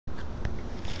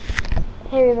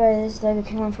Hey everybody, this is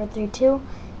DougieKing1432,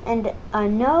 and I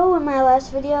know in my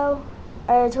last video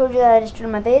I told you that I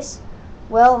destroyed my base.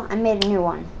 Well, I made a new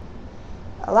one.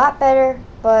 A lot better,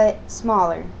 but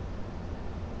smaller.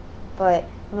 But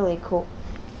really cool.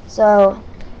 So,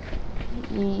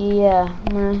 yeah,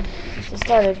 I'm gonna get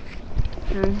started.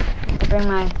 I'll bring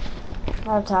my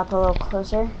laptop a little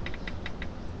closer.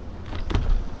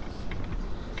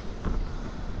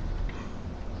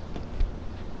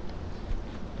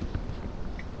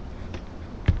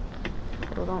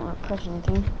 Don't want to push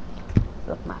anything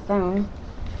with my phone.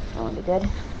 That would be good.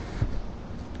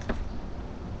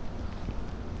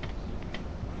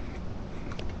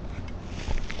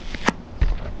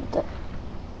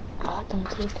 Don't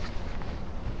take.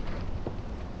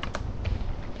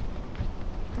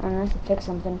 I need to fix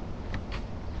something.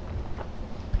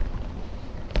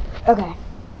 Okay.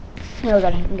 Now we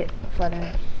gotta get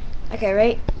fluttering. Okay,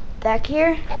 right back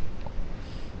here,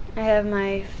 I have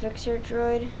my fixer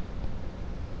droid.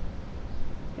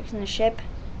 Fixing the ship.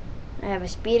 I have a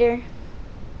speeder,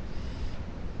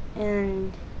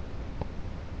 and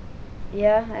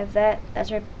yeah, I have that.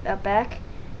 That's right out back.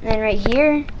 And then right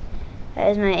here, that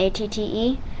is my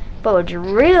ATTE. But what's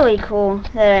really cool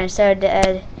that I decided to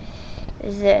add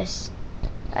is this.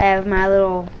 I have my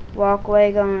little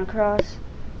walkway going across.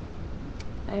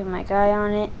 I have my guy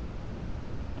on it.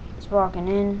 He's walking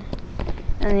in.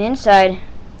 On the inside,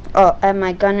 oh, I have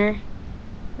my gunner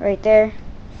right there.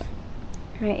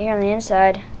 Right here on the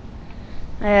inside,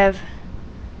 I have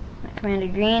my Commander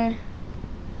Green,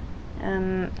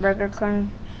 regular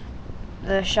clone,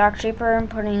 the Shock Trooper. I'm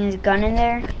putting his gun in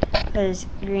there because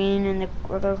Green and the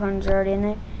regular clone's are already in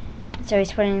there. So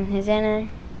he's putting his in there,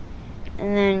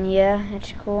 and then yeah,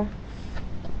 it's cool.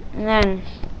 And then,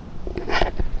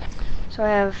 so I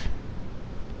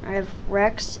have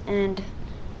Rex and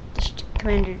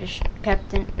Commander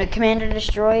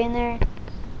Destroy in there.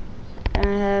 I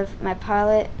have my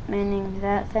pilot manning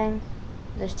that thing.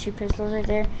 There's two pistols right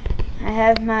there. I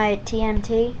have my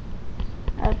TMT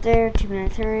out there,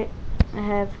 2-minute turret. I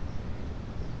have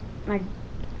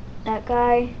that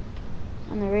guy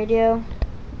on the radio.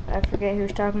 I forget who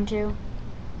he's talking to.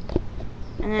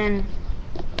 And then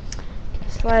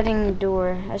sliding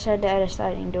door. I decided to add a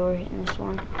sliding door in this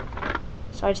one.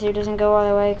 Slide 2 doesn't go all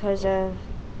the way because of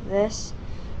this,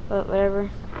 but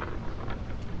whatever.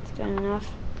 It's good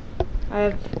enough. I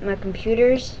have my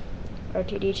computers,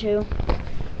 RTD2,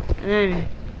 and then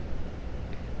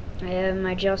I have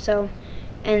my jail cell,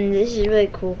 and this is really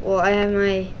cool. Well, I have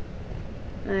my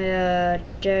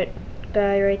jet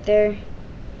guy right there,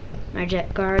 my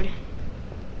jet guard,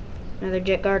 another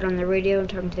jet guard on the radio. I'm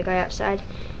talking to the guy outside.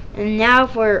 And now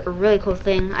for a really cool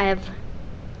thing, I have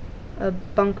a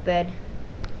bunk bed.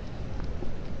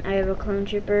 I have a clone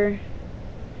trooper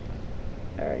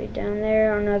already down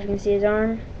there. I don't know if you can see his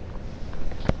arm.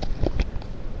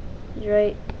 He's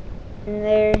right in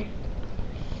there.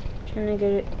 Trying to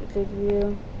get a good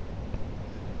view.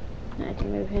 I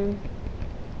can move him.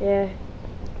 Yeah,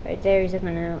 right there. He's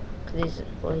looking out because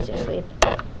he's asleep.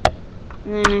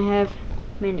 And then I have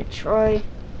Commander Troy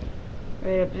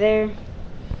right up there.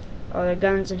 All their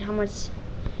guns and helmets.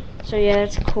 So yeah,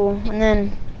 that's cool. And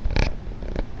then,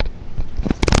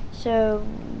 so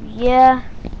yeah,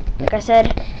 like I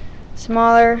said,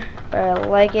 smaller, but I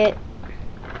like it.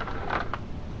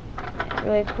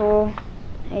 Really cool.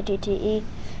 ATTE.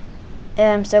 And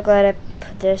I'm so glad I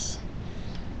put this.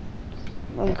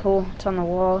 Really cool. It's on the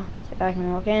wall so I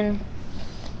can walk in.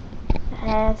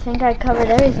 I think I covered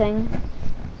everything.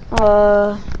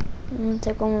 Let me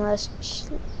take one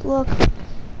last look.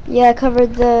 Yeah, I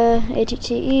covered the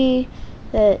ATTE,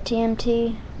 the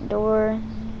TMT door,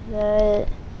 the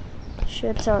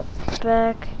ship's out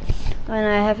back, and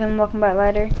I have him walking by a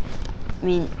ladder. I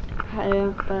mean, by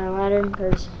a ladder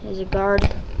because he's a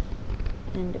guard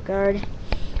and a guard.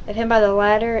 I have him by the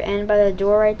ladder and by the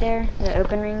door right there, the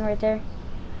open ring right there.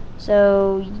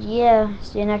 So yeah,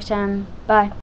 see you next time. Bye.